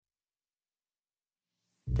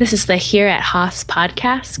This is the Here at Haas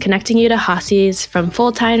podcast, connecting you to Haassies from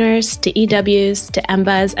full-timers to EWs to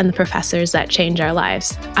MBAs and the professors that change our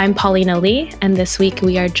lives. I'm Paulina Lee, and this week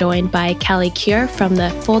we are joined by Kelly Cure from the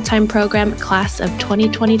full-time program class of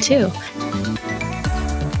 2022.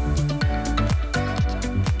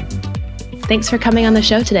 Thanks for coming on the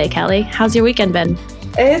show today, Kelly. How's your weekend been?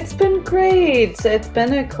 It's been great. It's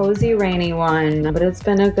been a cozy, rainy one, but it's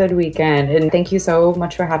been a good weekend. And thank you so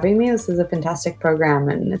much for having me. This is a fantastic program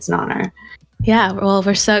and it's an honor. Yeah, well,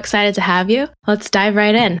 we're so excited to have you. Let's dive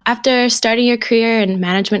right in. After starting your career in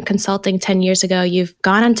management consulting 10 years ago, you've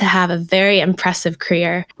gone on to have a very impressive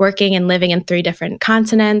career, working and living in 3 different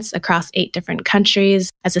continents, across 8 different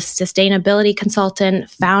countries, as a sustainability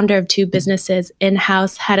consultant, founder of 2 businesses,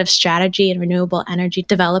 in-house head of strategy and renewable energy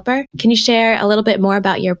developer. Can you share a little bit more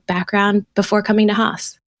about your background before coming to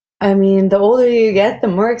Haas? I mean, the older you get, the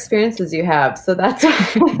more experiences you have. So that's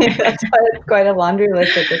why it's quite a laundry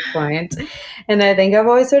list at this point. And I think I've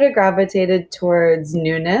always sort of gravitated towards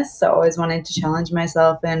newness. So always wanting to challenge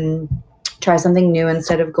myself and try something new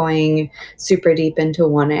instead of going super deep into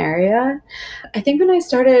one area. I think when I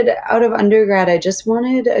started out of undergrad, I just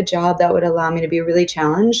wanted a job that would allow me to be really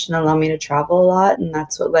challenged and allow me to travel a lot. And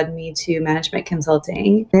that's what led me to management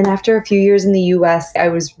consulting. And after a few years in the US, I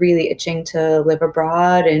was really itching to live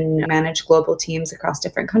abroad and manage global teams across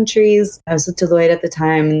different countries. I was with Deloitte at the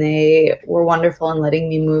time, and they were wonderful in letting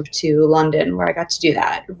me move to London, where I got to do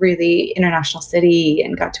that. Really international city,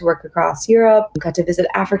 and got to work across Europe, got to visit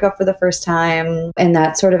Africa for the first time. And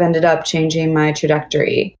that sort of ended up changing my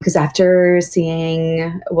trajectory, because after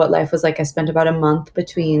seeing what life was like, I spent about a month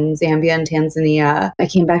between Zambia and Tanzania. I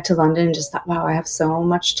came back to London and just thought, wow, I have so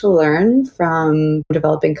much to learn from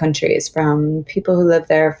developing countries, from people who live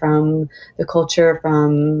there, from the culture,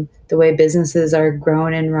 from the way businesses are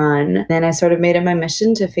grown and run. Then I sort of made it my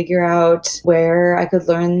mission to figure out where I could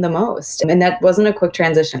learn the most. And that wasn't a quick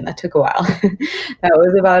transition. That took a while. That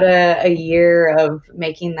was about a year of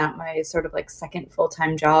making that my sort of like second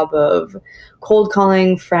full-time job of cold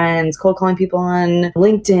calling friends, cold calling people on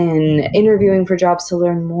LinkedIn, interviewing for jobs to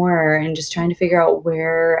learn more, and just trying to figure out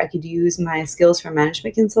where I could use my skills for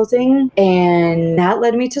management consulting. And that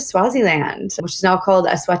led me to Swaziland, which is now called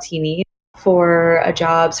Eswatini, for a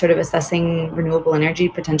job sort of assessing renewable energy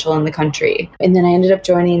potential in the country. And then I ended up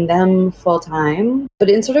joining them full time, but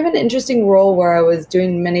in sort of an interesting role where I was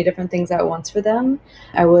doing many different things at once for them.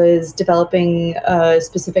 I was developing a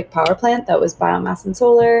specific power plant that was biomass and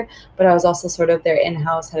solar, but I was also sort of their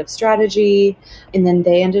in-house head of strategy. And then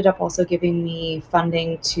they ended up also giving me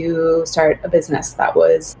funding to start a business that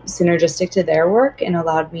was synergistic to their work and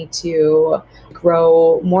allowed me to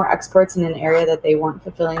grow more exports in an area that they weren't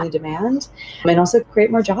fulfilling the demand, and also create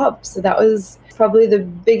more jobs. So that was probably the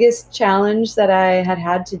biggest challenge that I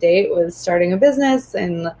had to date, was starting a business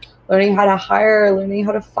and learning how to hire, learning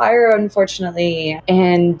how to fire, unfortunately,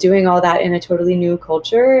 and doing all that in a totally new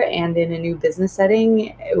culture and in a new business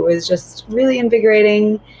setting. It was just really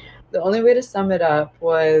invigorating. The only way to sum it up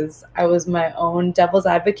was I was my own devil's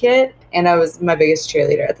advocate and I was my biggest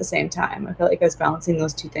cheerleader at the same time. I felt like I was balancing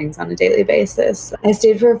those 2 things on a daily basis. I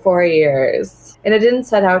stayed for 4 years, and I didn't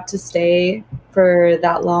set out to stay for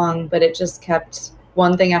that long, but it just kept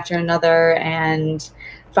one thing after another. And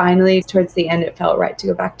finally, towards the end, it felt right to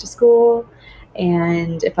go back to school,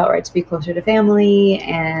 and it felt right to be closer to family.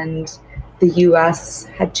 And the US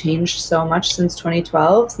had changed so much since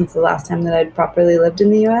 2012, since the last time that I'd properly lived in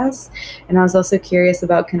the US. And I was also curious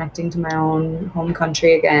about connecting to my own home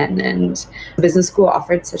country again. And business school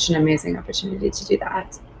offered such an amazing opportunity to do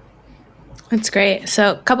that. That's great.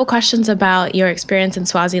 So a couple questions about your experience in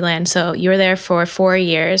Swaziland. So you were there for 4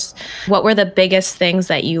 years. What were the biggest things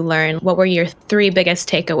that you learned? What were your 3 biggest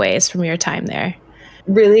takeaways from your time there?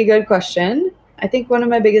 Really good question. I think one of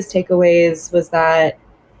my biggest takeaways was that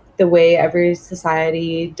the way every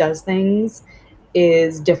society does things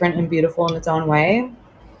is different and beautiful in its own way.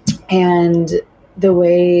 And the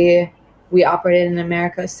way we operate in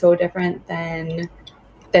America is so different than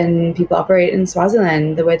people operate in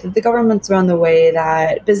Swaziland. The way that the governments run, the way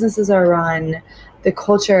that businesses are run, the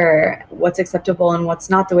culture, what's acceptable and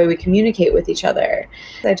what's not, the way we communicate with each other.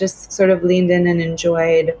 I just sort of leaned in and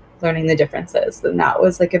enjoyed learning the differences. And that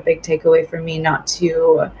was like a big takeaway for me, not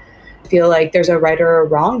to feel like there's a right or a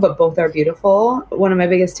wrong, but both are beautiful. One of my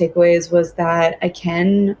biggest takeaways was that I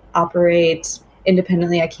can operate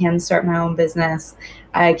independently. I can start my own business.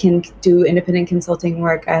 I can do independent consulting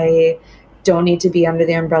work. I don't need to be under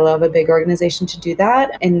the umbrella of a big organization to do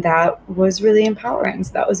that. And that was really empowering.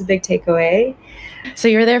 So that was a big takeaway. So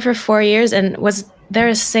you were there for 4 years, and was there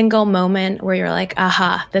a single moment where you're like,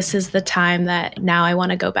 aha, this is the time that now I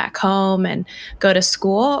want to go back home and go to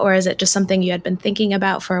school? Or is it just something you had been thinking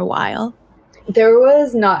about for a while? There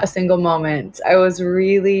was not a single moment. I was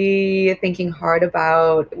really thinking hard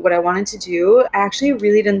about what I wanted to do. I actually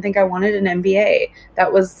really didn't think I wanted an MBA.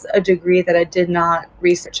 That was a degree that I did not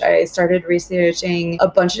research. I started researching a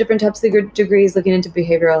bunch of different types of degrees, looking into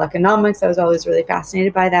behavioral economics. I was always really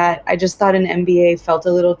fascinated by that. I just thought an MBA felt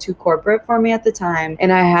a little too corporate for me at the time.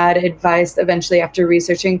 And I had advice eventually, after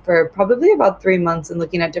researching for probably about 3 months and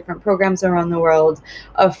looking at different programs around the world,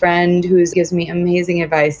 a friend who gives me amazing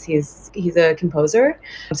advice. He's a composer.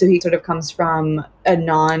 So he sort of comes from a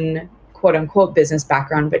non quote unquote business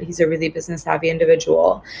background, but he's a really business savvy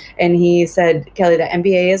individual. And he said, Kelly, the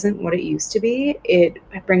MBA isn't what it used to be. It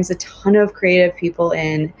brings a ton of creative people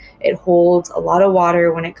in. It holds a lot of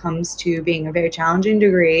water when it comes to being a very challenging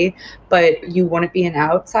degree, but you wouldn't be an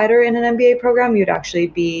outsider in an MBA program. You'd actually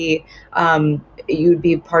be you'd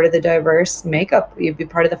be part of the diverse makeup. You'd be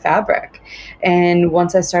part of the fabric. And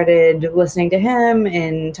once I started listening to him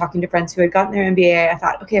and talking to friends who had gotten their MBA, I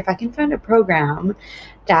thought, okay, if I can find a program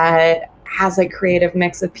that has a creative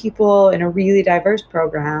mix of people in a really diverse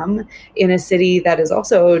program in a city that is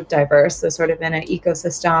also diverse, so sort of in an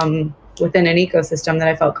ecosystem within an ecosystem that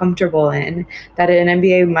I felt comfortable in, that an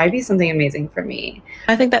MBA might be something amazing for me.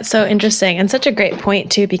 I think that's so interesting and such a great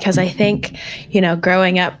point too, because I think,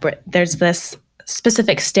 growing up, there's this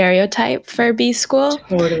specific stereotype for B school.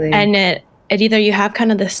 Totally. And it either you have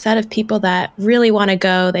kind of this set of people that really want to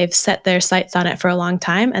go, they've set their sights on it for a long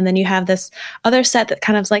time. And then you have this other set that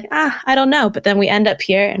kind of is like, I don't know. But then we end up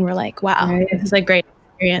here and we're like, wow, right. This is a great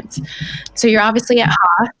experience. So you're obviously at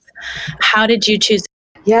Haas. How did you choose?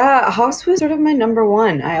 Yeah, Haas was sort of my number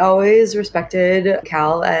one. I always respected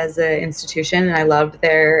Cal as an institution, and I loved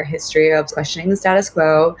their history of questioning the status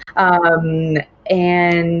quo.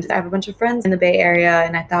 And I have a bunch of friends in the Bay Area,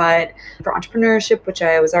 and I thought for entrepreneurship, which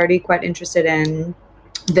I was already quite interested in,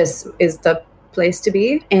 this is the place to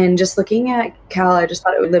be. And just looking at Cal, I just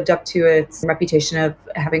thought it lived up to its reputation of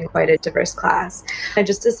having quite a diverse class. I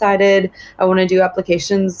just decided I want to do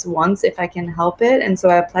applications once if I can help it. And so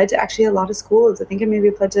I applied to actually a lot of schools. I think I maybe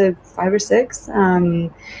applied to 5 or 6 and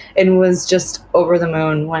was just over the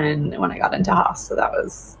moon when I got into Haas. So that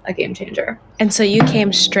was a game changer. And so you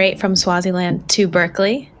came straight from Swaziland to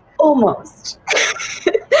Berkeley? Almost.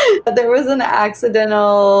 There was an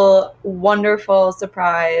accidental, wonderful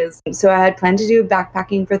surprise. So I had planned to do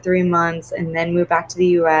backpacking for 3 months and then move back to the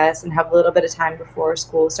US and have a little bit of time before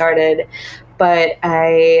school started. But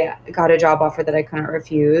I got a job offer that I couldn't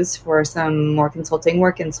refuse for some more consulting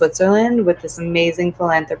work in Switzerland with this amazing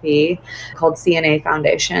philanthropy called CNA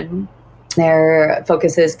Foundation. Their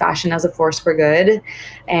focus is fashion as a force for good,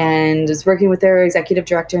 and was working with their executive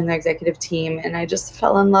director and their executive team. And I just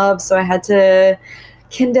fell in love. So I had to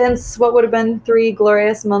condense what would have been 3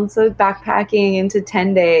 glorious months of backpacking into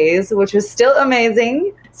 10 days, which was still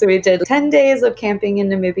amazing. So we did 10 days of camping in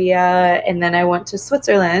Namibia, and then I went to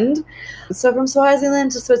Switzerland. So from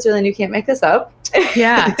Swaziland to Switzerland, you can't make this up.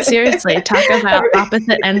 Yeah, seriously. Talk about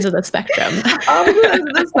opposite ends of the spectrum. Opposite ends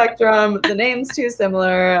of the spectrum. The name's too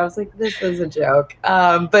similar. I was like, this is a joke.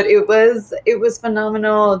 But it was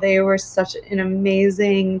phenomenal. They were such an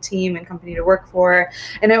amazing team and company to work for.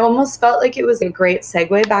 And I almost felt like it was a great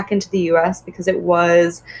segue back into the US because it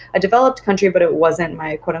was a developed country, but it wasn't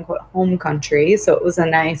my quote unquote home country. So it was a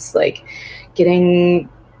nice, getting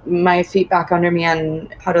my feet back under me on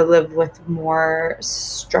how to live with more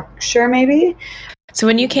structure, maybe. So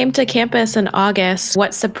when you came to campus in August,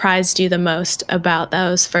 what surprised you the most about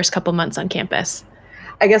those first couple months on campus?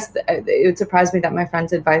 I guess it surprised me that my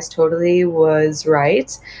friend's advice totally was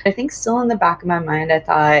right. I think still in the back of my mind, I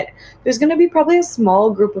thought there's going to be probably a small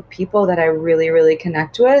group of people that I really, really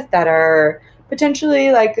connect with that are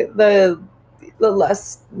potentially like the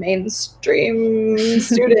less mainstream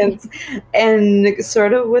students. And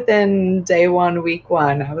sort of within day 1, week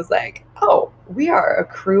 1, I was like, oh, we are a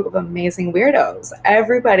crew of amazing weirdos.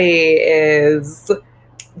 Everybody is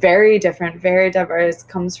very different, very diverse,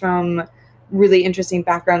 comes from really interesting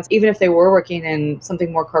backgrounds. Even if they were working in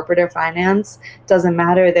something more corporate or finance, doesn't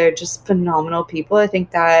matter. They're just phenomenal people. I think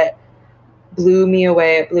that blew me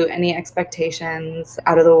away. It blew any expectations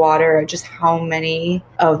out of the water, just how many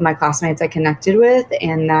of my classmates I connected with,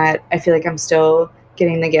 and that I feel like I'm still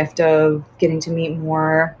getting the gift of getting to meet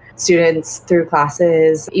more students through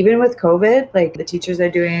classes. Even with COVID, the teachers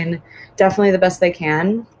are doing definitely the best they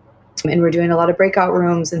can. And we're doing a lot of breakout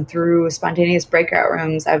rooms, and through spontaneous breakout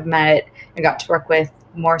rooms, I've met and got to work with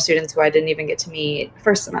more students who I didn't even get to meet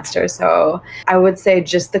first semester. So I would say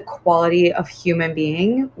just the quality of human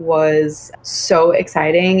being was so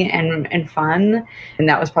exciting and fun. And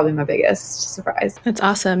that was probably my biggest surprise. That's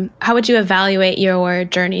awesome. How would you evaluate your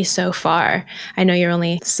journey so far? I know you're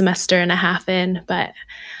only a semester and a half in, but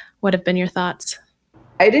what have been your thoughts?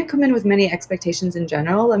 I didn't come in with many expectations in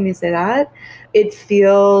general, let me say that. It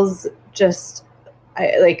feels just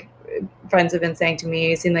like friends have been saying to me,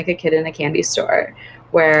 you seem like a kid in a candy store,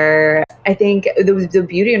 where I think the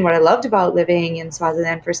beauty and what I loved about living in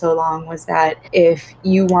Swaziland for so long was that if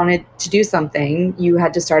you wanted to do something, you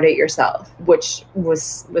had to start it yourself, which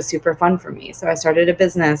was super fun for me. So I started a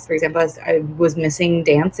business. For example, I was missing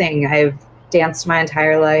dancing. I've danced my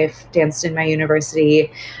entire life, danced in my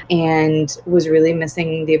university, and was really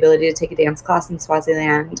missing the ability to take a dance class in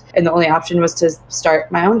Swaziland. And the only option was to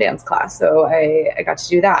start my own dance class. So I got to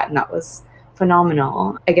do that, and that was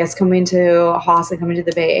phenomenal. I guess coming to Haas and coming to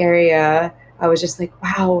the Bay Area, I was just like,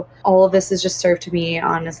 wow, all of this is just served to me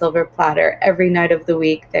on a silver platter. Every night of the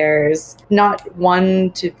week, there's not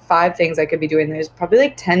 1 to 5 things I could be doing. There's probably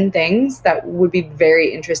like 10 things that would be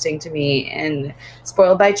very interesting to me, and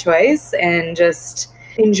spoiled by choice, and just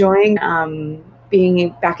enjoying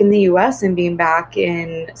being back in the US and being back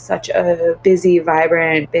in such a busy,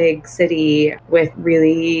 vibrant, big city with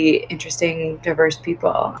really interesting, diverse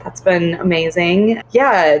people. That's been amazing.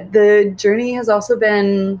 Yeah, the journey has also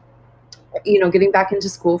been, getting back into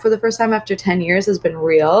school for the first time after 10 years has been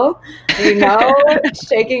real,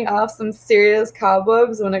 shaking off some serious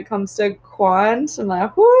cobwebs when it comes to quant. I'm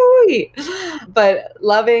like, whoo! But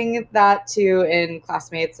loving that too, and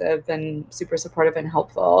classmates have been super supportive and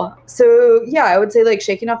helpful. So yeah, I would say like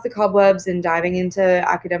shaking off the cobwebs and diving into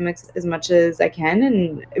academics as much as I can.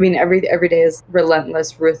 And I mean, every day is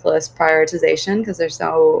relentless, ruthless prioritization because there's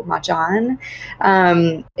so much on.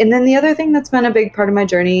 And then the other thing that's been a big part of my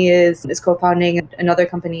journey is co-founding another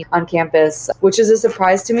company on campus, which is a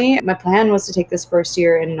surprise to me. My plan was to take this first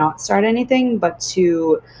year and not start anything, but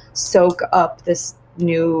to soak up this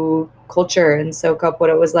new culture and soak up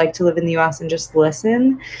what it was like to live in the US and just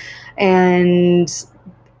listen. And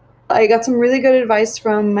I got some really good advice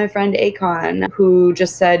from my friend Akon, who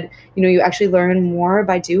just said, you actually learn more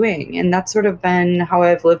by doing. And that's sort of been how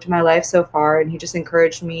I've lived my life so far. And he just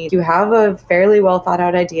encouraged me to have a fairly well thought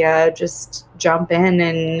out idea, just jump in.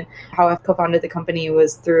 And how I co-founded the company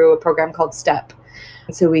was through a program called STEP.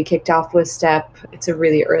 So we kicked off with STEP. It's a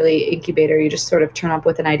really early incubator. You just sort of turn up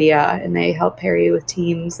with an idea and they help pair you with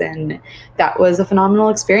teams. And that was a phenomenal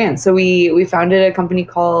experience. So we founded a company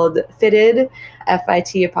called Fitted,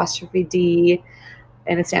 FIT''D,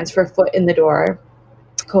 and it stands for Foot in the Door.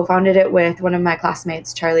 Co-founded it with one of my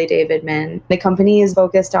classmates, Charlie Davidman. The company is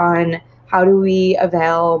focused on how do we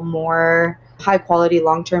avail more high quality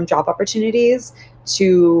long-term job opportunities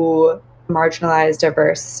to marginalized,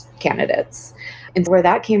 diverse candidates. And where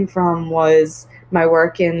that came from was my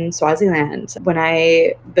work in Swaziland. When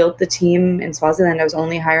I built the team in Swaziland, I was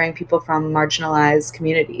only hiring people from marginalized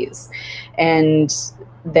communities. And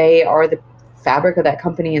they are the fabric of that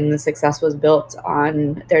company, and the success was built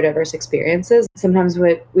on their diverse experiences. Sometimes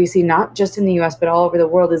what we see, not just in the US, but all over the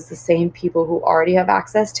world, is the same people who already have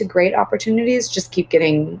access to great opportunities just keep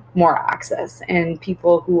getting more access. And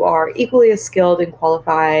people who are equally as skilled and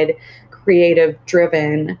qualified, creative,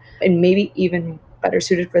 driven, and maybe even better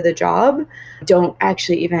suited for the job don't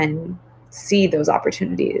actually even see those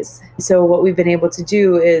opportunities. So what we've been able to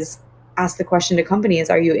do is ask the question to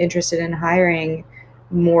companies, are you interested in hiring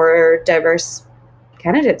more diverse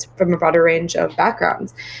candidates from a broader range of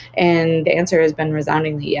backgrounds? And the answer has been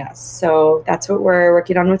resoundingly yes. So that's what we're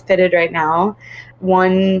working on with Fitted right now.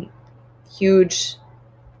 One huge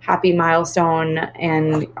happy milestone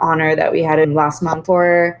and honor that we had in last month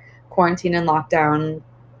for quarantine and lockdown,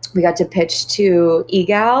 we got to pitch to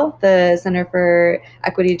EGAL, the Center for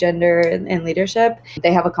Equity, Gender, and Leadership.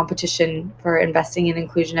 They have a competition for investing in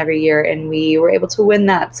inclusion every year, and we were able to win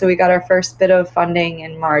that. So we got our first bit of funding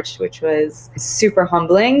in March, which was super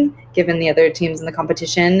humbling given the other teams in the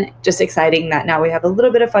competition. Just exciting that now we have a little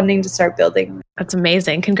bit of funding to start building. That's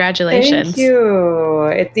amazing. Congratulations. Thank you.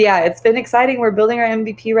 It's been exciting. We're building our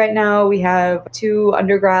MVP right now. We have 2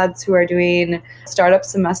 undergrads who are doing startup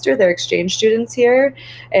semester. They're exchange students here,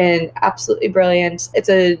 and absolutely brilliant. It's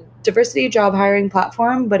a diversity job hiring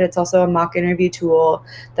platform, but it's also a mock interview tool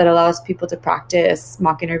that allows people to practice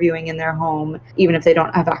mock interviewing in their home, even if they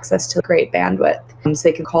don't have access to great bandwidth. So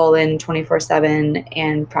they can call in 24/7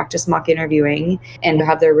 and practice mock interviewing and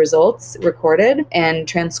have their results recorded and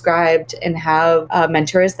transcribed, and have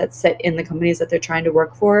mentors that sit in the companies that they're trying to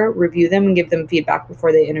work for review them and give them feedback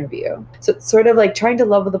before they interview. So it's sort of like trying to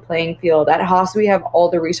level the playing field. At Haas, we have all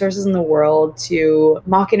the resources in the world to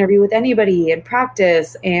mock interview with anybody and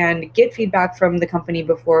practice and get feedback from the company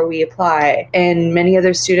before we apply. And many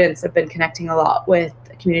other students have been connecting a lot with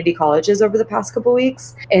community colleges over the past couple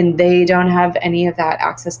weeks, and they don't have any of that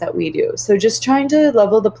access that we do. So just trying to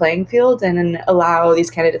level the playing field and allow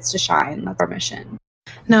these candidates to shine. That's our mission.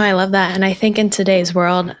 No, I love that. And I think in today's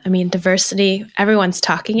world, I mean, diversity, everyone's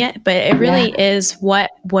talking it, but it really is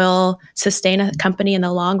what will sustain a company in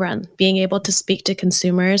the long run, being able to speak to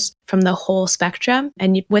consumers from the whole spectrum.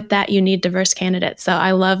 And with that, you need diverse candidates. So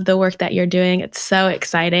I love the work that you're doing. It's so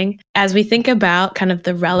exciting. As we think about kind of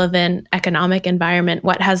the relevant economic environment,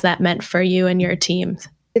 what has that meant for you and your teams?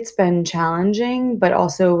 It's been challenging, but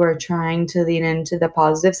also we're trying to lean into the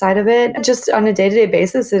positive side of it. Just on a day-to-day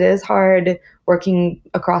basis, it is hard working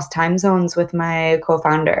across time zones with my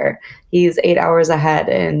co-founder. He's 8 hours ahead,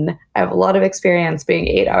 and I have a lot of experience being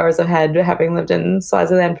 8 hours ahead, having lived in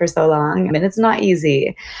Swaziland for so long. I mean, it's not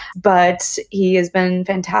easy, but he has been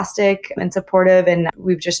fantastic and supportive, and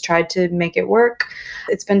we've just tried to make it work.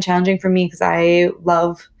 It's been challenging for me because I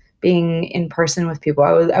love being in person with people.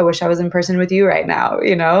 I wish I was in person with you right now,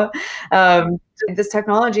 this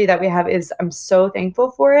technology that we have I'm so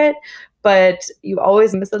thankful for it, but you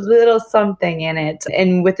always miss a little something in it.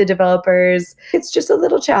 And with the developers, it's just a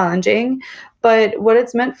little challenging. But what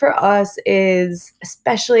it's meant for us is,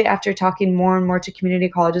 especially after talking more and more to community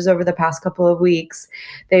colleges over the past couple of weeks,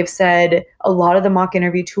 they've said a lot of the mock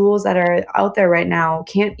interview tools that are out there right now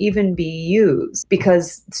can't even be used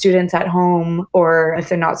because students at home, or if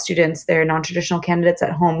they're not students, they're non-traditional candidates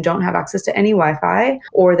at home, don't have access to any Wi-Fi,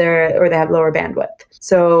 or they have lower bandwidth.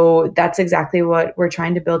 So that's exactly what we're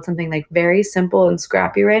trying to build, something like very simple and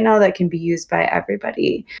scrappy right now that can be used by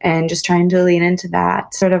everybody, and just trying to lean into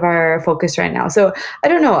that sort of our focus right now. So I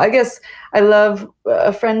don't know, I guess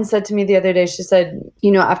a friend said to me the other day, she said,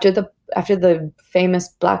 after the famous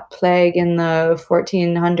Black Plague in the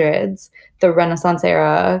 1400s, the Renaissance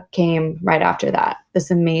era came right after that. This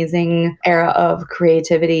amazing era of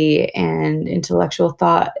creativity and intellectual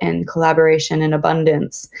thought and collaboration and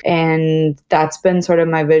abundance. And that's been sort of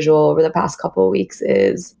my visual over the past couple of weeks,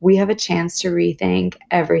 is we have a chance to rethink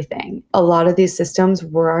everything. A lot of these systems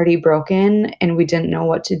were already broken and we didn't know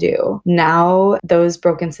what to do. Now those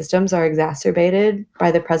broken systems are exacerbated by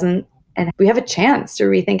the present, and we have a chance to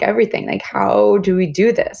rethink everything. Like, how do we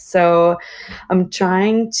do this? So I'm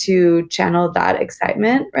trying to channel that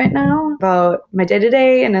excitement right now about my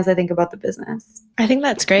day-to-day and as I think about the business. I think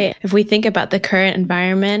that's great. If we think about the current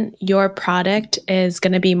environment, your product is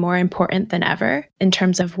going to be more important than ever in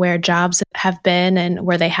terms of where jobs have been and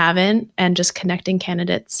where they haven't, and just connecting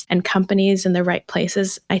candidates and companies in the right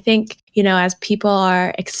places. I think, as people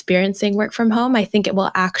are experiencing work from home, I think it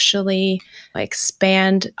will actually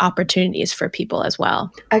expand opportunities for people as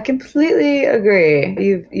well. I completely agree.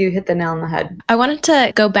 You hit the nail on the head. I wanted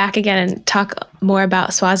to go back again and talk more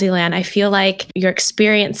about Swaziland. I feel like your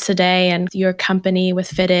experience today and your company with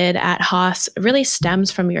Fitted at Haas really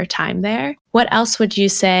stems from your time there. What else would you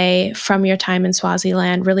say from your time in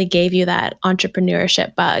Swaziland really gave you that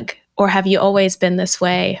entrepreneurship bug? Or have you always been this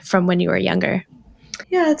way from when you were younger?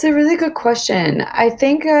 Yeah, it's a really good question. I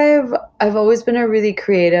think I've always been a really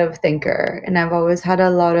creative thinker, and I've always had a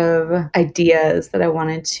lot of ideas that I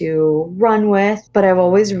wanted to run with, but I've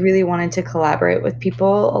always really wanted to collaborate with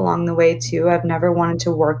people along the way too. I've never wanted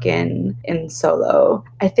to work in solo.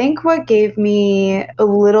 I think what gave me a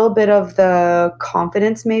little bit of the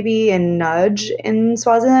confidence maybe and nudge in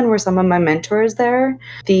Swaziland were some of my mentors there.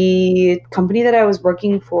 The company that I was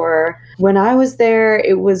working for, when I was there,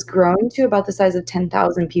 it was growing to about the size of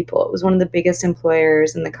 10,000 people. It was one of the biggest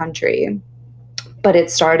employers in the country. But it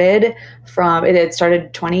had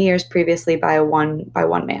started 20 years previously by one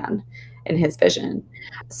man and his vision.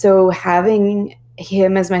 So having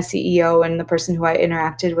him as my CEO and the person who I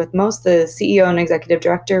interacted with most, the CEO and executive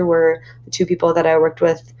director, were the two people that I worked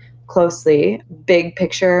with closely. Big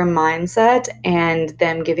picture mindset, and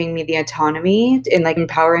them giving me the autonomy and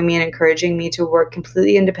empowering me and encouraging me to work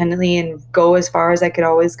completely independently and go as far as I could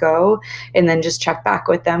always go, and then just check back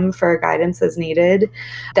with them for guidance as needed.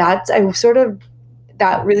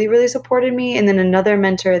 That really, really supported me. And then another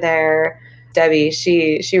mentor there Debbie,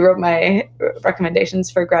 she wrote my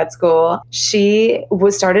recommendations for grad school. She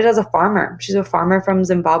was started as a farmer. She's a farmer from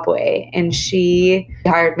Zimbabwe, and she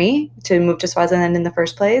hired me to move to Swaziland in the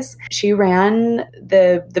first place. She ran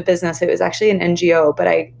the business. It was actually an NGO, but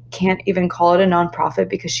I can't even call it a nonprofit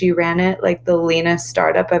because she ran it like the leanest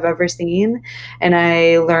startup I've ever seen. And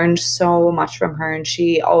I learned so much from her, and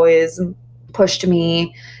she always pushed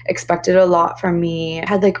me, expected a lot from me,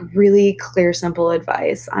 had like really clear, simple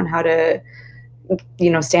advice on how to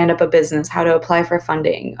stand up a business, how to apply for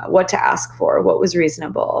funding, what to ask for, what was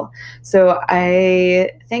reasonable. So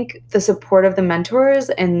I think the support of the mentors,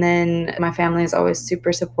 and then my family is always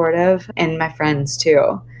super supportive, and my friends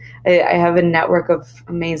too. I have a network of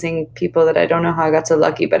amazing people that I don't know how I got so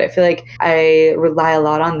lucky, but I feel like I rely a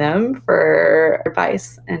lot on them for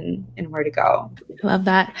advice and where to go. I love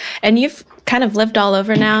that. And you've kind of lived all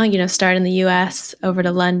over now, started in the US, over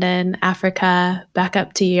to London, Africa, back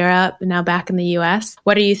up to Europe, and now back in the US.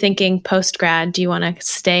 What are you thinking post-grad? Do you want to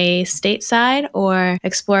stay stateside or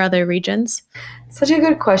explore other regions? Such a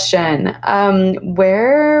good question.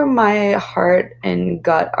 Where my heart and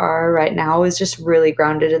gut are right now is just really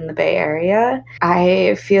grounded in the Bay Area.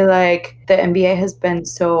 I feel like the MBA has been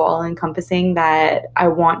so all-encompassing that I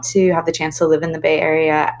want to have the chance to live in the Bay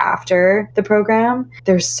Area after the program.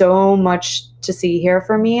 There's so much to see here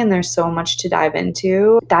for me, and there's so much to dive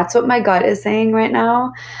into. That's what my gut is saying right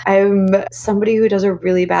now. I'm somebody who does a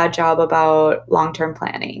really bad job about long-term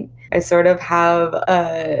planning. I sort of have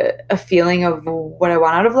a feeling of what I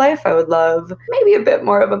want out of life. I would love maybe a bit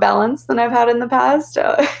more of a balance than I've had in the past.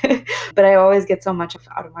 But I always get so much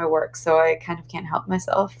out of my work, so I kind of can't help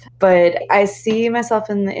myself. But I see myself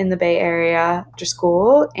in the Bay Area after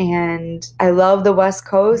school, and I love the West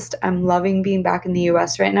Coast. I'm loving being back in the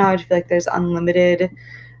US right now. I feel like there's unlimited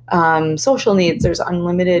social needs. There's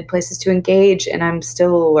unlimited places to engage, and I'm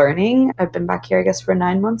still learning. I've been back here, I guess, for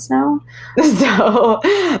 9 months now. So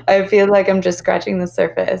I feel like I'm just scratching the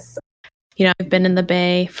surface. I've been in the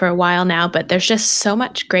Bay for a while now, but there's just so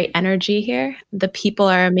much great energy here. The people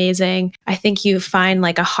are amazing. I think you find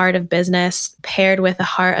like a heart of business paired with a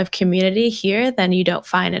heart of community here than you don't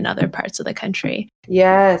find in other parts of the country.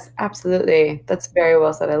 Yes, absolutely. That's very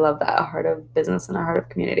well said. I love that. A heart of business and a heart of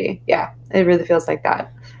community. Yeah, it really feels like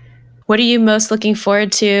that. What are you most looking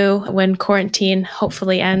forward to when quarantine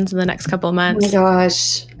hopefully ends in the next couple of months? Oh my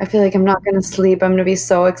gosh, I feel like I'm not going to sleep. I'm going to be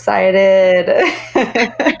so excited.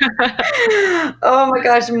 Oh my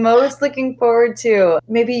gosh, most looking forward to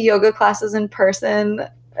maybe yoga classes in person.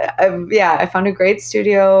 I found a great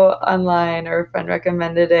studio online, or a friend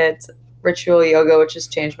recommended it. Ritual Yoga, which has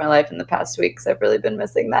changed my life in the past weeks. I've really been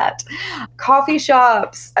missing that. Coffee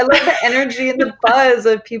shops. I love the energy and the buzz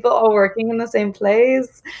of people all working in the same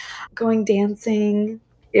place, going dancing.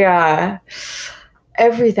 Yeah,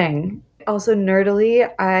 everything. Also, nerdily,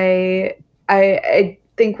 I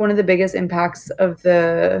think one of the biggest impacts of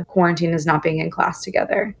the quarantine is not being in class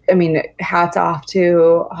together. I mean, hats off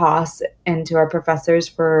to Haas and to our professors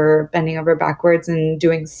for bending over backwards and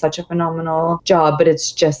doing such a phenomenal job, but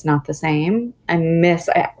it's just not the same. I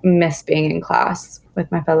miss being in class with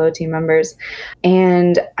my fellow team members.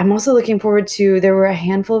 And I'm also looking forward to, there were a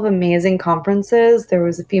handful of amazing conferences. There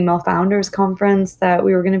was a female founders conference that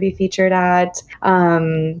we were going to be featured at.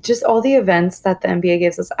 Just all the events that the MBA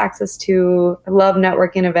gives us access to. I love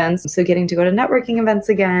networking events. So getting to go to networking events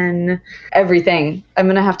again, everything. I'm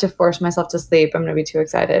going to have to force myself to sleep. I'm going to be too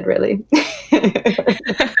excited, really.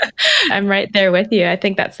 I'm right there with you. I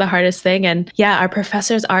think that's the hardest thing. And yeah, our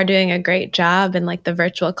professors are doing a great job in like the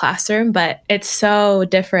virtual classroom, but it's so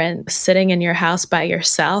different sitting in your house by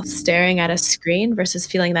yourself, staring at a screen versus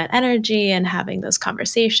feeling that energy and having those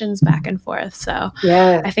conversations back and forth. So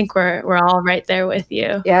yeah, I think we're all right there with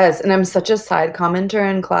you. Yes. And I'm such a side commenter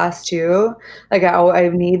in class too. Like I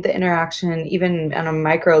need the interaction even on a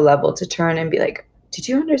micro level to turn and be like, did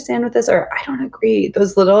you understand with this? Or I don't agree.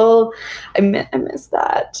 Those little, I miss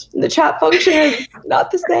that. The chat function is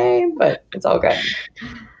not the same, but it's all good.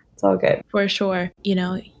 It's all good. For sure.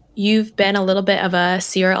 You've been a little bit of a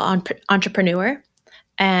serial entrepreneur,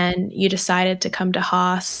 and you decided to come to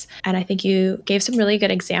Haas. And I think you gave some really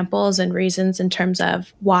good examples and reasons in terms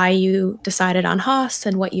of why you decided on Haas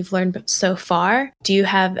and what you've learned so far. Do you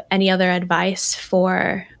have any other advice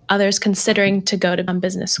for others considering to go to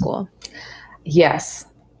business school? Yes.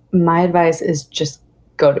 My advice is just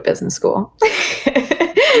go to business school.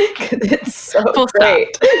 It's so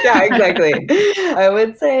great. Yeah, exactly. I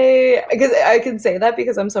would say, because I can say that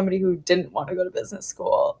because I'm somebody who didn't want to go to business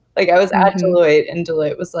school. Like I was at Deloitte, and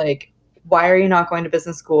Deloitte was like, why are you not going to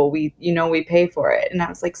business school? We pay for it. And I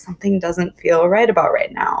was like, something doesn't feel right about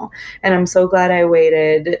right now. And I'm so glad I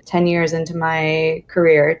waited 10 years into my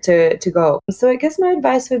career to go. So I guess my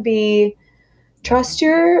advice would be trust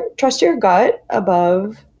your gut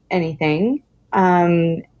above anything.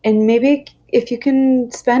 And maybe if you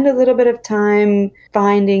can spend a little bit of time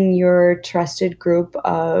finding your trusted group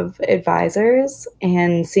of advisors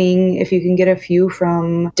and seeing if you can get a few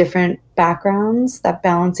from different backgrounds that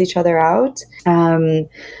balance each other out.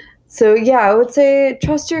 So yeah, I would say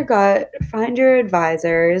trust your gut, find your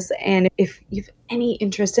advisors, and if you've any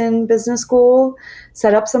interest in business school,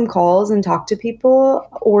 set up some calls and talk to people,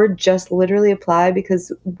 or just literally apply,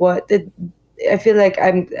 because I feel like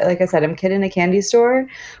like I said, I'm a kid in a candy store,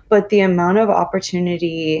 but the amount of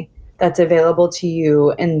opportunity that's available to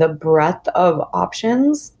you and the breadth of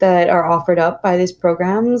options that are offered up by these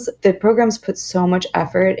programs, the programs put so much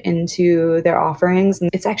effort into their offerings. And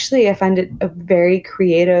it's actually, I find it a very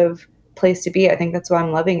creative place to be. I think that's why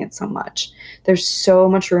I'm loving it so much. There's so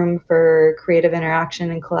much room for creative interaction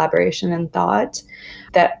and collaboration and thought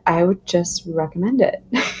that I would just recommend it.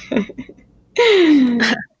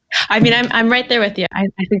 I mean, I'm right there with you. I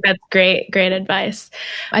think that's great advice.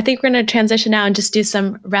 I think we're going to transition now and just do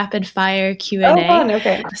some rapid fire Q&A. Oh, fun.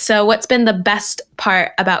 Okay. So what's been the best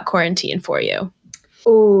part about quarantine for you?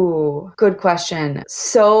 Ooh, good question.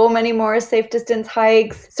 So many more safe distance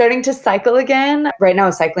hikes, starting to cycle again. Right now,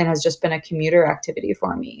 cycling has just been a commuter activity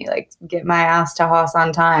for me. Like, get my ass to Haas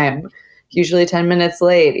on time, usually 10 minutes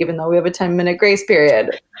late, even though we have a 10-minute grace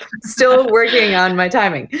period. Still working on my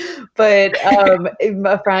timing. But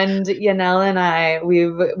a friend, Yanel, and I,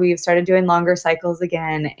 we've started doing longer cycles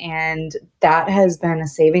again. And that has been a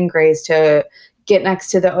saving grace to get next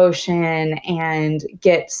to the ocean and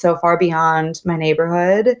get so far beyond my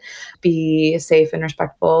neighborhood, be safe and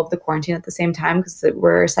respectful of the quarantine at the same time, because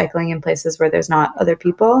we're cycling in places where there's not other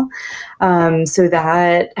people. So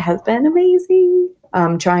that has been amazing.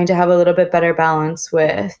 Trying to have a little bit better balance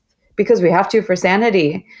because we have to for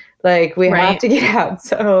sanity. Like, we have to get out.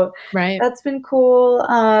 So that's been cool.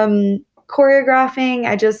 Choreographing,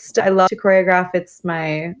 I love to choreograph. It's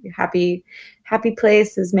my happy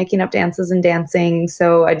place, is making up dances and dancing.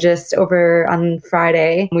 So I just, over on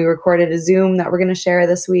Friday, we recorded a Zoom that we're going to share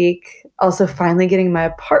this week. Also, finally getting my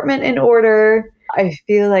apartment in order. I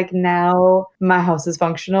feel like now my house is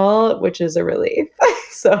functional, which is a relief.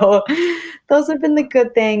 So those have been the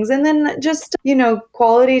good things. And then just,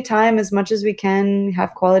 quality time, as much as we can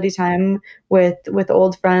have quality time with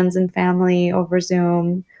old friends and family over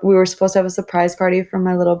Zoom. We were supposed to have a surprise party for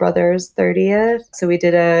my little brother's 30th. So we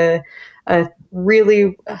did a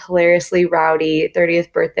really hilariously rowdy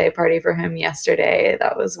 30th birthday party for him yesterday.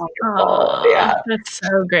 That was wonderful. Aww, yeah, that's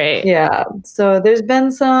so great. Yeah. So there's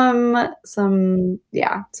been some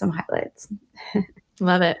highlights.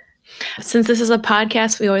 Love it. Since this is a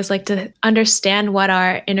podcast, we always like to understand what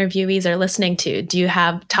our interviewees are listening to. Do you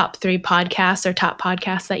have top 3 podcasts or top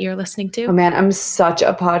podcasts that you're listening to? Oh man, I'm such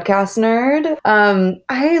a podcast nerd.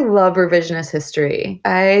 I love Revisionist History.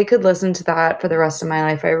 I could listen to that for the rest of my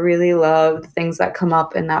life. I really love things that come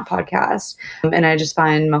up in that podcast. And I just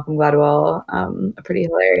find Malcolm Gladwell a pretty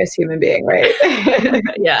hilarious human being, right?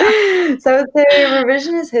 Yeah. So I would say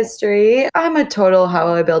Revisionist History. I'm a total How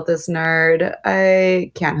I Built This nerd.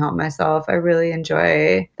 I can't help myself. I really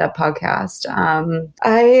enjoy that podcast.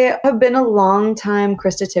 I have been a long time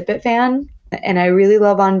Krista Tippett fan, and I really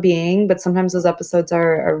love On Being, but sometimes those episodes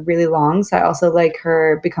are really long. So I also like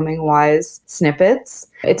her Becoming Wise snippets.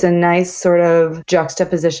 It's a nice sort of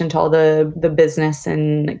juxtaposition to all the business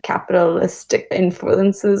and capitalistic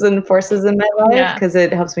influences and forces in my life, because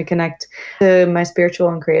it helps me connect to my spiritual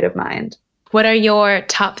and creative mind. What are your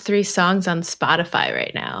top 3 songs on Spotify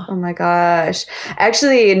right now? Oh my gosh.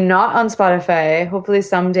 Actually, not on Spotify. Hopefully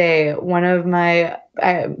someday. One of my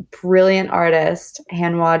brilliant artists,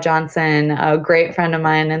 Hanwha Johnson, a great friend of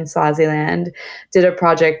mine in Swaziland, did a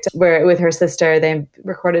project where with her sister, they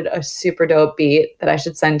recorded a super dope beat that I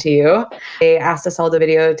should send to you. They asked us all to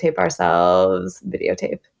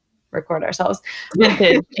record ourselves.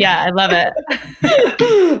 Vintage. Yeah, I love it.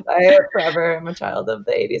 I forever am a child of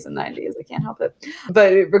the 80s and 90s. I can't help it.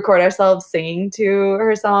 But record ourselves singing to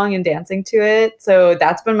her song and dancing to it. So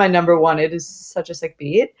that's been my number one. It is such a sick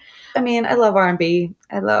beat. I mean, I love R&B.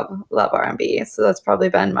 I love R&B. So that's probably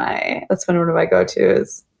been one of my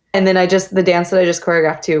go-tos. And then the dance that I just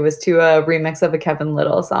choreographed to was to a remix of a Kevin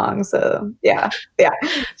Little song. So yeah.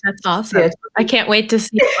 That's awesome. Yeah. I can't wait to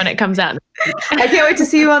see it when it comes out. I can't wait to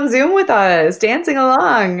see you on Zoom with us, dancing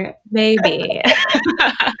along. Maybe.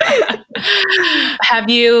 Have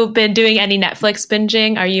you been doing any Netflix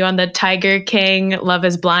binging? Are you on the Tiger King Love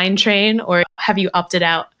is Blind train, or have you opted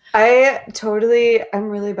out? I'm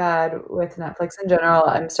really bad with Netflix in general.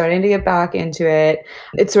 I'm starting to get back into it.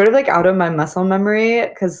 It's sort of like out of my muscle memory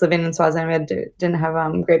because living in Swaziland didn't have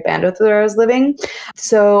great bandwidth where I was living.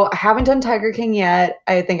 So I haven't done Tiger King yet.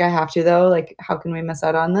 I think I have to though. Like, how can we miss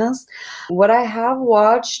out on this? What I have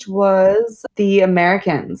watched was The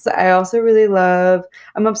Americans. I also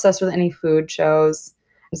I'm obsessed with any food shows.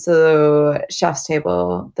 So Chef's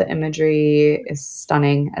Table, the imagery is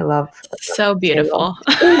stunning. I love So beautiful.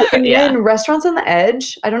 Ooh, and Yeah. then Restaurants on the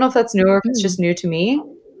Edge. I don't know if that's new or if it's just new to me.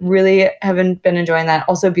 Really haven't been enjoying that.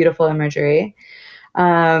 Also beautiful imagery.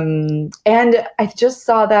 And I just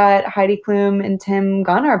saw that Heidi Klum and Tim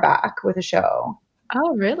Gunn are back with a show.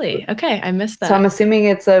 Oh, really? Okay, I missed that. So I'm assuming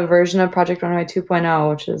it's a version of Project Runway 2.0,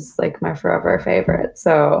 which is like my forever favorite.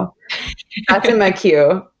 So that's in my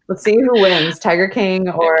queue. Let's see who wins, Tiger King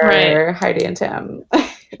or Heidi and Tim.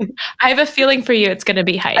 I have a feeling for you it's going to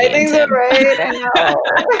be Heidi I think and Tim. so, right?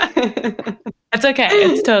 I know. It's okay.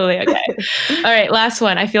 It's totally okay. All right, last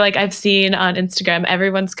one. I feel like I've seen on Instagram,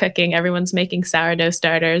 everyone's cooking, everyone's making sourdough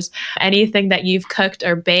starters. Anything that you've cooked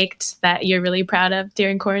or baked that you're really proud of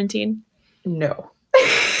during quarantine? No.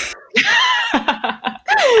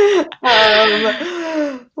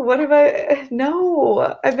 What have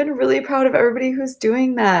No, I've been really proud of everybody who's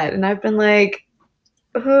doing that. And I've been like,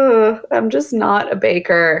 I'm just not a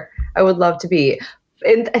baker. I would love to be.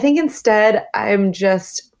 And I think instead, I'm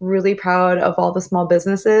just really proud of all the small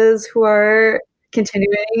businesses who are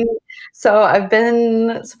continuing. So I've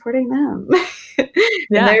been supporting them in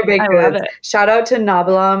their baked goods. Shout out to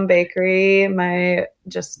Nabalam Bakery, my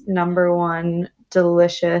just number one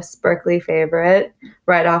delicious Berkeley favorite,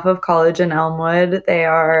 right off of College in Elmwood. They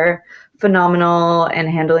are phenomenal and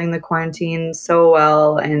handling the quarantine so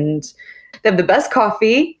well, and they have the best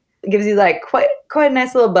coffee. It gives you like quite a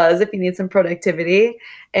nice little buzz if you need some productivity,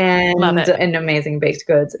 and an amazing baked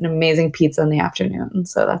goods, an amazing pizza in the afternoon.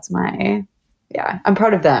 So that's I'm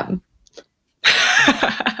proud of them.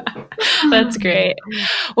 That's great.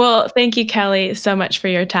 Well, thank you, Kelly, so much for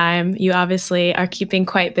your time. You obviously are keeping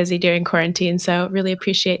quite busy during quarantine, so really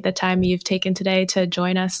appreciate the time you've taken today to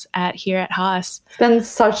join us here at Haas. It's been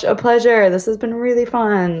such a pleasure. This has been really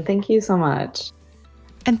fun. Thank you so much.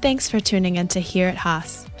 And thanks for tuning in to Here at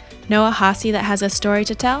Haas. Know a Haasie that has a story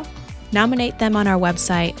to tell? Nominate them on our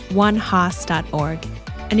website, onehaas.org.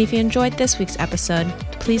 And if you enjoyed this week's episode,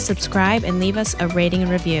 please subscribe and leave us a rating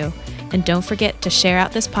and review. And don't forget to share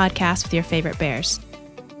out this podcast with your favorite bears.